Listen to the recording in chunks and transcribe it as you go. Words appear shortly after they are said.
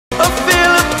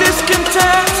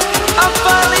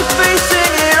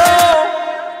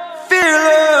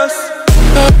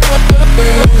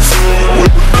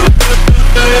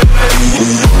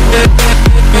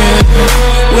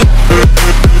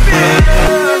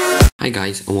Hi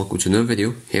guys, and welcome to another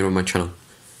video here on my channel.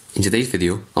 In today's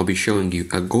video, I'll be showing you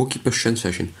a goalkeeper strength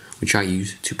session which I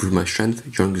use to improve my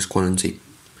strength during this quarantine.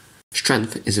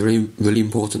 Strength is a really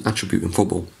important attribute in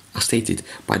football, as stated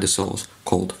by the source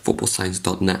called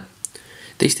footballscience.net.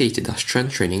 They stated that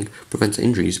strength training prevents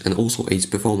injuries and also aids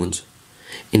performance.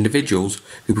 Individuals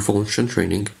who perform strength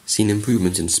training see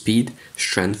improvements in speed,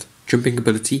 strength, jumping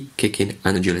ability, kicking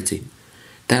and agility.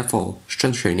 Therefore,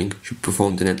 strength training should be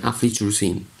performed in an athlete's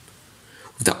routine.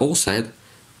 With that all said,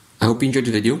 I hope you enjoyed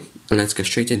the video and let's get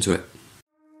straight into it.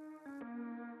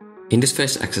 In this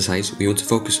first exercise, we want to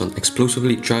focus on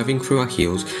explosively driving through our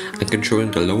heels and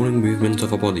controlling the lowering movement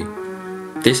of our body.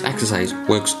 This exercise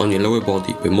works on your lower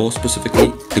body, but more specifically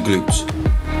the glutes.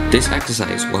 This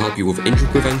exercise will help you with injury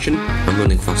prevention and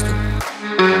running faster.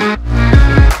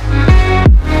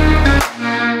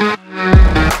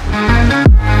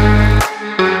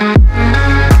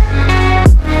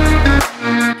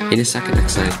 In the second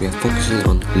exercise, we are focusing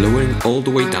on lowering all the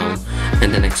way down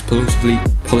and then explosively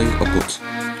pulling upwards.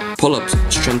 Pull-ups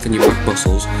strengthen your back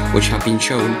muscles, which have been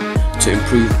shown to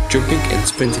improve jumping and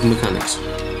sprinting mechanics.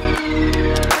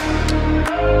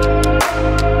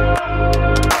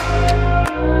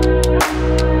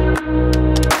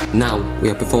 Now we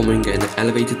are performing an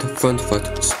elevated front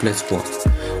foot split squat,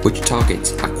 which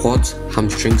targets our quads,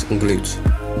 hamstrings and glutes.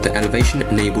 The elevation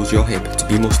enables your hip to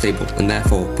be more stable and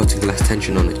therefore putting less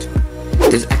tension on it.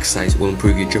 This exercise will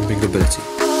improve your jumping ability.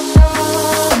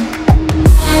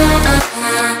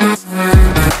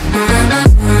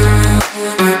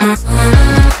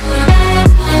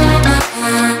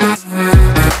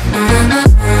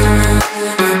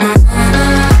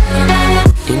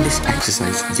 In this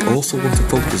exercise, you also want to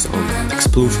focus on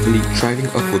explosively driving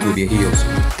upward with your heels.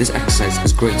 This exercise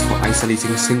is great for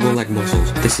isolating single leg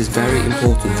muscles. This is very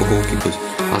important for goalkeepers,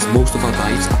 as most of our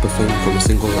dives are performed from a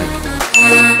single leg.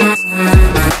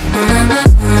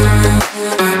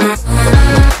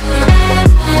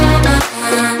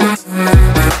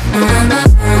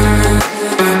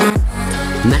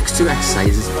 Next two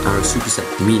exercises are a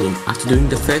superset, meaning after doing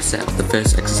the first set of the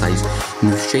first exercise,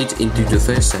 move straight into the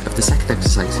first set of the second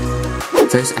exercise.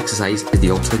 First exercise is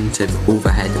the alternative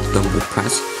overhead dumbbell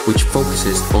press, which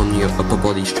focuses on your upper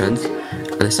body strength,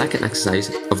 and the second exercise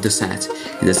of the set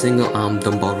is the single arm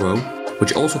dumbbell row,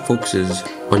 which also focuses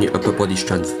on your upper body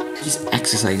strength. These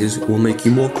exercises will make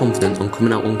you more confident on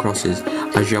coming out on crosses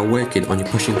as you are working on your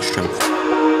pushing strength.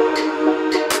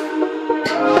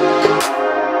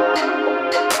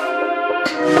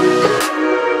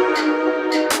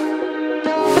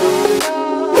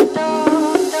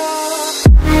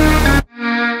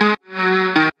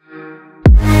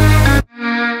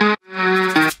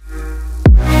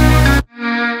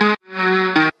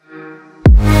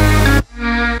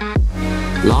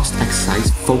 Last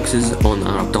exercise focuses on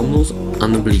our abdominals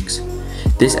and obliques.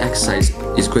 This exercise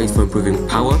is great for improving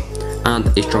power and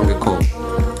a stronger core.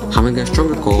 Having a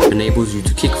stronger core enables you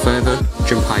to kick further,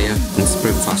 jump higher and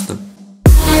sprint faster.